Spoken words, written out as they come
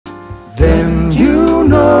Then you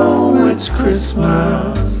know it's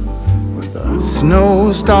Christmas when the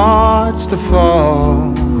snow starts to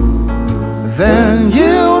fall. Then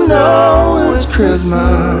you know it's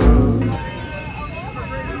Christmas.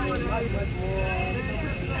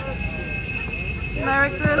 Merry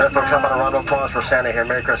Christmas. Folks, how about a round of applause for Santa here?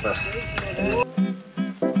 Merry Christmas.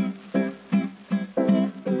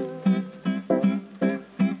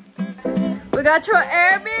 We got your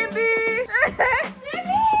Airbnb.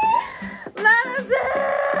 Let us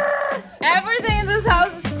in. Everything in this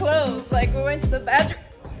house is closed. Like we went to the bathroom.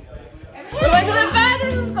 We went to the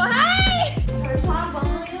bathroom. Let's go. Hi.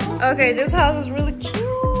 Okay, this house is really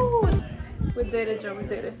cute. We dated, Joe. We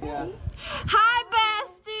dated. Yeah. Hi,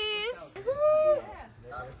 besties.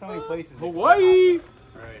 There's so many places. Hawaii!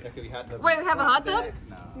 Alright, that could be hot tub. Wait, we have a hot tub?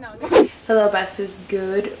 No. Hello, besties.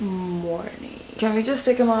 Good morning. Can we just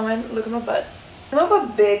take a moment? Look at my butt. Is my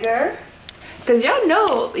butt bigger? Cause y'all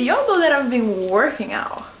know that I've been working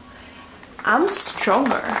out. I'm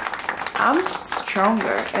stronger. I'm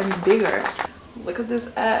stronger and bigger. Look at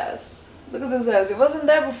this ass. Look at this ass. It wasn't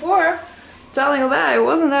there before. I'm telling you that it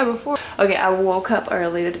wasn't there before. Okay, I woke up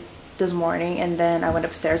early this morning and then I went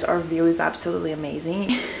upstairs. Our view is absolutely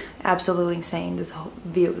amazing. Absolutely insane. This whole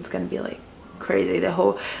view is gonna be like crazy. The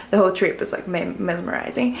whole trip is like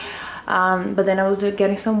mesmerizing. But then I was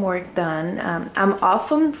getting some work done. I'm off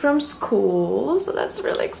from school, so that's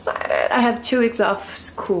really excited. I have 2 weeks off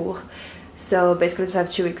school, so basically just have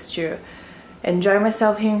 2 weeks to enjoy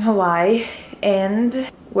myself here in Hawaii and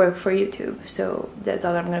work for YouTube. So that's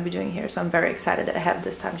all I'm gonna be doing here. So I'm very excited that I have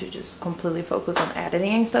this time to just completely focus on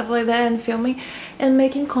editing and stuff like that, and filming and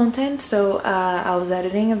making content. So I was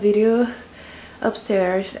editing a video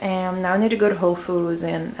upstairs, and now I need to go to Whole Foods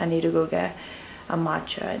and I need to go get a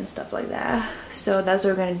matcha and stuff like that. So that's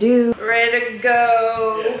what we're gonna do. Ready to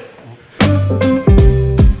go.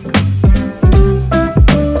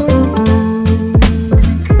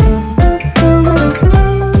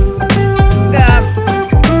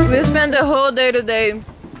 We spent the whole day today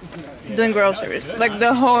doing groceries. Like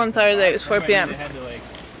the whole entire day. It's 4 p.m.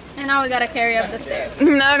 And now we gotta carry up the stairs.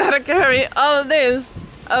 Now I gotta carry all of this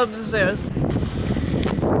up the stairs.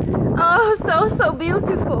 Oh, so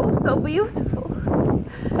beautiful. So beautiful.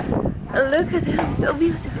 Look at them, so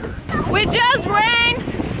beautiful. We just ran,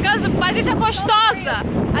 because a gente é gostosa.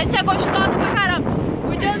 A gente é gostosa pra caramba.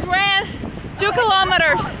 We just ran 2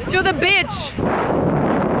 kilometers to the beach.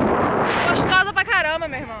 Gostosa pra caramba,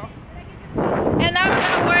 meu irmão. And now we're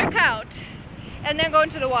gonna work out and then go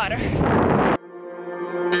into the water.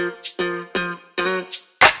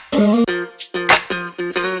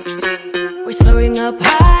 We're soaring up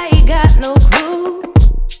high, got no clue.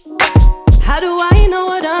 How do I know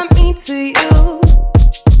what I mean to you?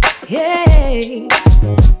 Yeah.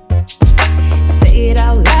 Say it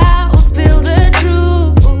out loud, spill the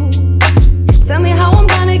truth. Tell me how I'm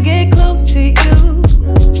gonna get close to you.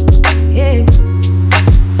 Yeah.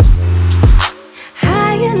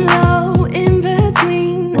 High and low, in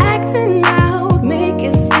between, acting out, make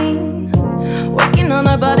a scene. Working on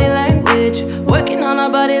our body language, working on our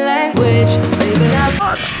body language. Baby, now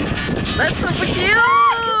that's super cute.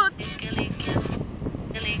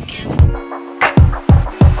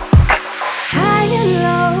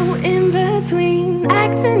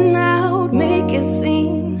 acting out, make a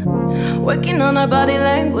scene. Working on our body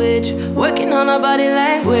language, working on our body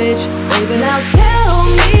language. Baby, now tell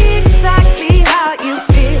me exactly how you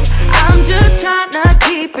feel. I'm just trying to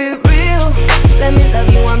keep it real. Let me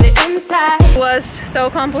love you on the inside. It was so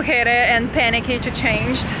complicated and panicky to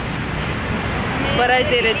change, but I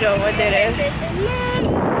did it, Joe. I did it.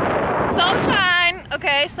 Sunshine,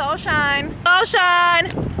 okay, sunshine,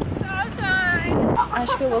 sunshine.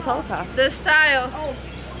 Acho que eu vou colocar. The style. Oh,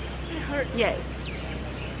 it hurts. Yes.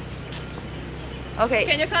 Okay.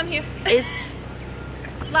 Can you come here? It's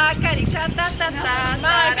La carica ta ta ta.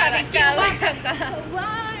 La carica la ta.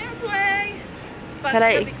 Lion's way.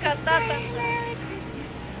 Peraí.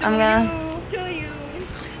 I'm gonna. To you.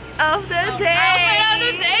 Of the day. Outfit of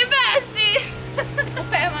the day, besties. O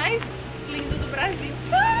pé mais lindo do Brasil.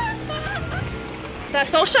 Tá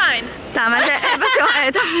sunshine. Tá, mas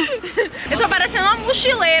eu tô parecendo uma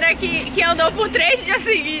mochileira que andou por 3 dias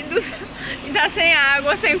seguidos e tá sem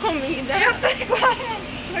água, sem comida. Eu tô igual.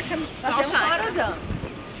 Sunshine.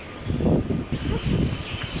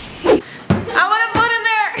 I want to put in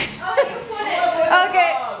there. Oh, you put it.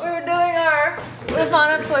 Okay, we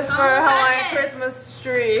found a place for a Hawaiian Christmas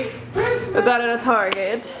tree. We got it at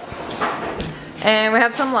Target, and we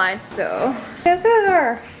have some lights still. Look at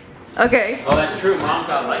her. Okay. Oh, that's true. Mom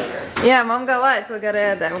got lights. Yeah, Mom got lights. We gotta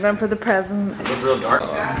add that. We're gonna put the presents. It's real dark. Oh,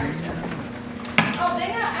 I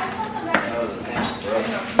saw some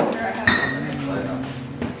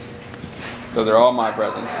Those are all my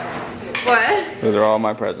presents. What? Those are all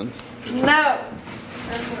my presents. No.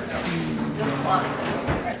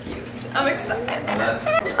 I'm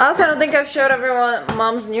excited. Also, I don't think I've showed everyone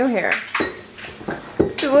Mom's new hair.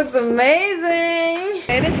 She looks amazing.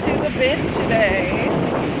 Made it to the beach today.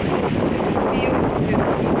 It's beautiful.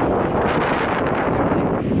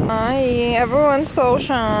 Hi, everyone's so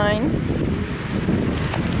shine.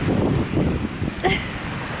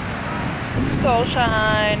 So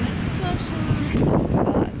shine.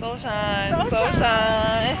 So shine. So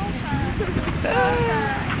shine.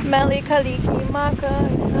 Meli Kaliki Maka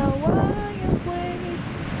is Hawaiian's way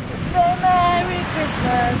to say Merry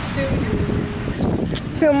Christmas to you.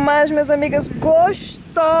 Filmar as minhas amigas gostosas.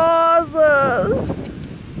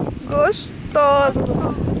 Gostosas.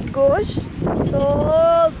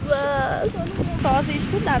 Gostosas. Gostosa e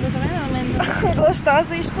estudada, tá vendo?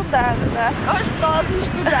 Gostosa e estudada, tá? Gostosa e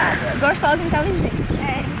estudada. Gostosa e inteligente.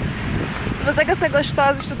 É. Se você quer ser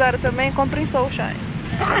gostosa e estudada também, compre em Soulshine.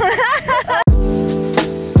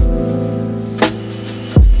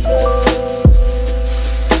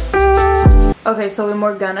 Okay, so with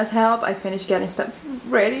Morgana's help, I finished getting stuff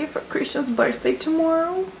ready for Christian's birthday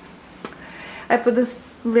tomorrow. I put this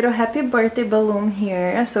little happy birthday balloon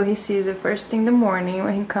here so he sees it first thing in the morning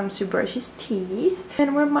when he comes to brush his teeth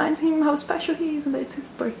and reminds him how special he is and that it's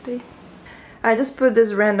his birthday. I just put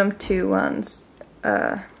these random 2 ones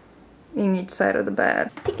in each side of the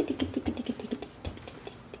bed.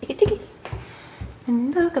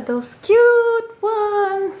 And look at those cute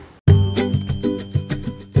ones!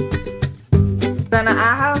 Ana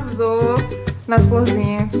arrasou nas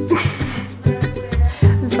florzinhas.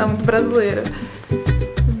 Está muito brasileira.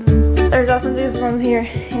 There's also these ones here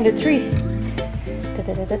in the tree.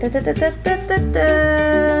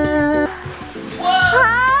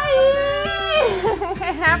 Hi!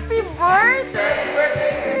 Happy birthday!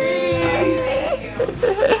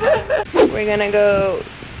 We're gonna go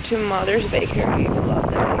to Mother's Bakery. I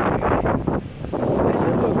love that bakery. I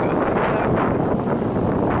feel so good.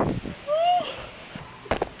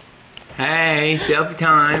 Hey, selfie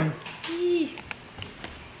time.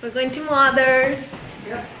 We're going to Mother's.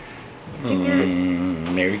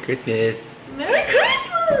 Merry Christmas. Merry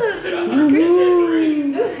Christmas! It's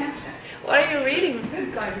Christmas. What are you reading?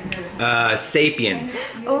 Sapiens.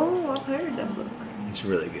 Oh, I've heard that book. It's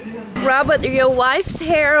really good. Robert, your wife's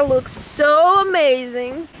hair looks so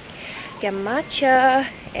amazing. Got matcha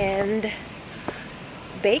and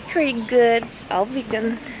bakery goods, all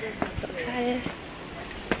vegan. So excited.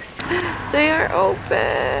 They are open.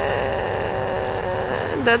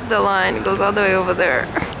 That's the line. It goes all the way over there.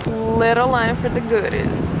 Little line for the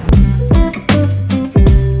goodies.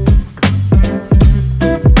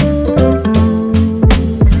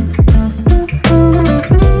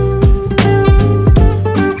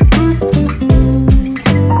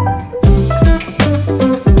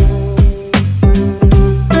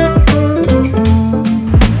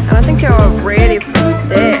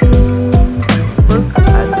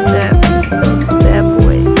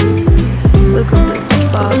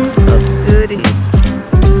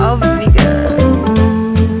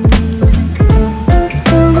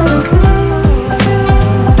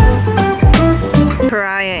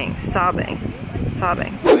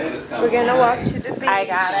 Sobbing. We're gonna walk to the beach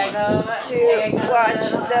to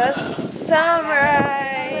watch the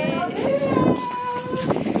sunrise.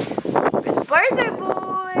 It's birthday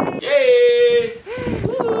boy! Yay!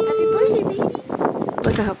 Happy birthday, baby!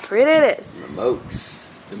 Look at how pretty it is.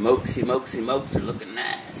 The mokesy mokes are looking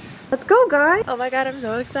nice. Let's go, guys! Oh my god, I'm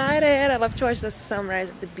so excited! I love to watch the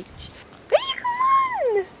sunrise at the beach. Baby,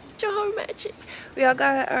 come on! Show how we're matching. We all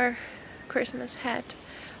got our Christmas hat,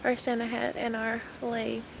 our Santa hat, and our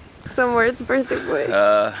lei. Some words, birthday boy.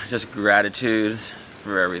 Just gratitude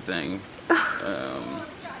for everything. I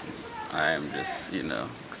am just, you know,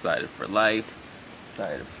 excited for life,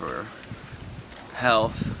 excited for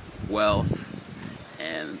health, wealth,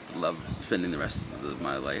 and love spending the rest of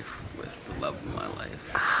my life with the love of my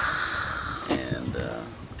life. And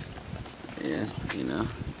yeah, you know,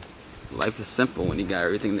 life is simple when you got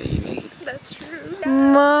everything that you need. That's true.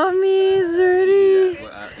 Mommy, Zerdy.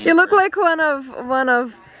 You look like one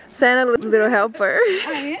of Santa's little helper.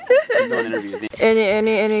 She's doing interviews.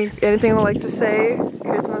 Anything you'd like to say?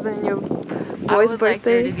 Christmas and your boy's birthday? I would like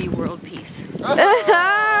there to be world peace.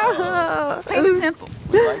 Plain and simple.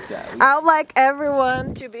 We like that. I would like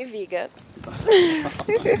everyone to be vegan.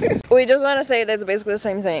 We just want to say that's basically the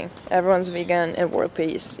same thing. Everyone's vegan and world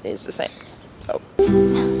peace is the same. So.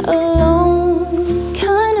 Alone,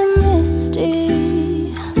 kind of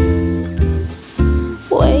misty,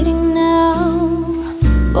 waiting now.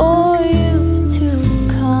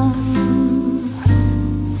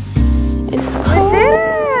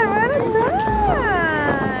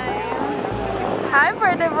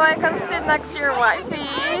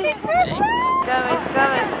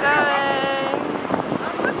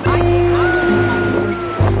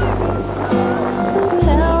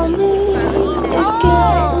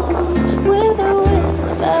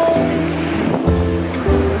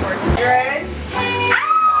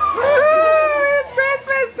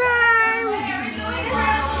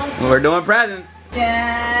 We're doing presents.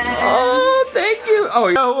 Yeah. Oh, thank you. Oh,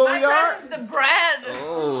 you know what we are? Present's the bread.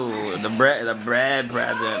 Oh, the bread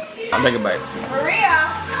present. I'll take a bite.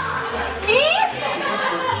 Maria. Me?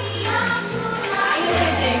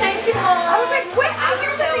 Thank you, Mom. I was like, wait,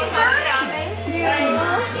 here's something burnt. Thank you.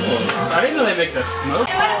 I didn't know they make the smoke.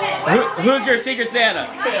 Who's your Secret Santa?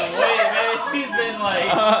 Wait, man, she's been like...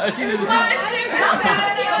 She's in the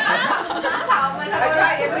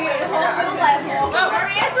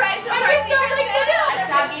Maria's right, just our Secret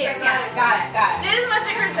Santa. Got it. This is my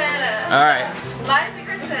Secret Santa. Alright. My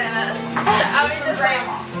Secret Santa. I mean, just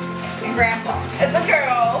Grandma. And Grandpa. It's a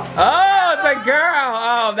girl. Oh, it's a girl.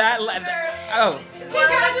 Oh, that. Oh. It's one of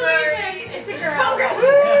the girls. It's a girl.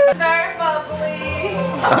 Congratulations. Very bubbly.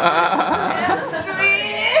 And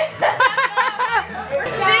sweet.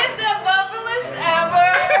 She's the bubbliest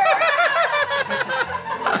ever.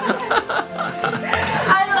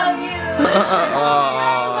 I love you.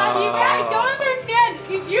 You guys don't understand.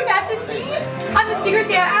 Did you message me on the Secret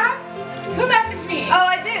Santa app? Who messaged me? Oh,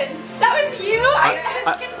 I did. That was you? I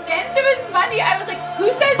was convinced it was Monday. I was like, who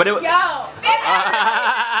says yo?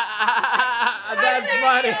 That's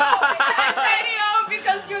funny. I said yo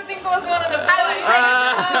because you think it was one of the boys.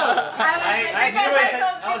 I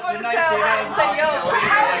told people to tell her to say yo.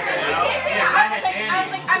 I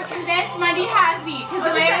was like, I'm convinced Monday has me.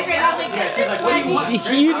 Because the way I was written, I was like, this is Monday.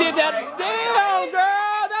 You did that. Damn,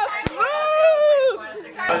 girl. That's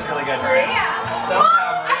smooth. That's really good.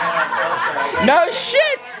 No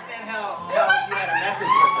shit.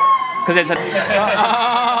 Because it's a.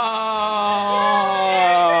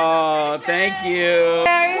 Oh, thank you.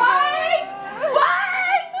 What?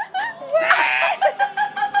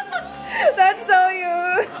 That's so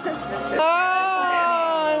you.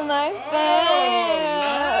 Oh, nice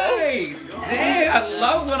bag. Nice. Damn, I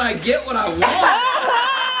love when I get what I want.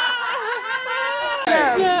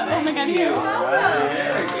 Yeah, oh my god, you.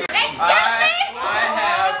 Excuse me? I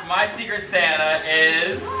have my Secret Santa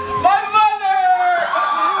is my mother.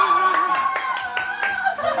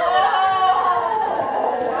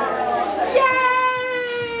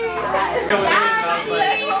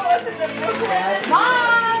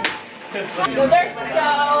 Mom! Those are so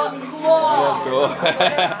cool. Cool.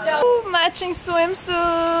 Matching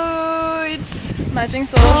swimsuits. Matching Hold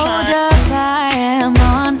solution. up, I am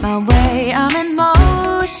on my way, I'm in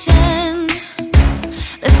motion.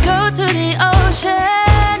 Let's go to the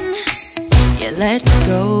ocean. Yeah, let's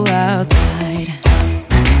go outside.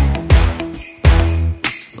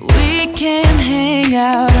 We can hang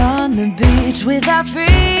out on the beach without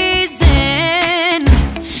freezing.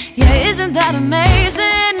 Yeah, isn't that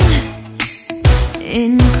amazing?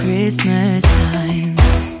 In Christmas times,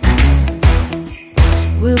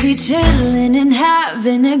 we'll be chilling and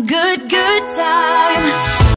having a good time.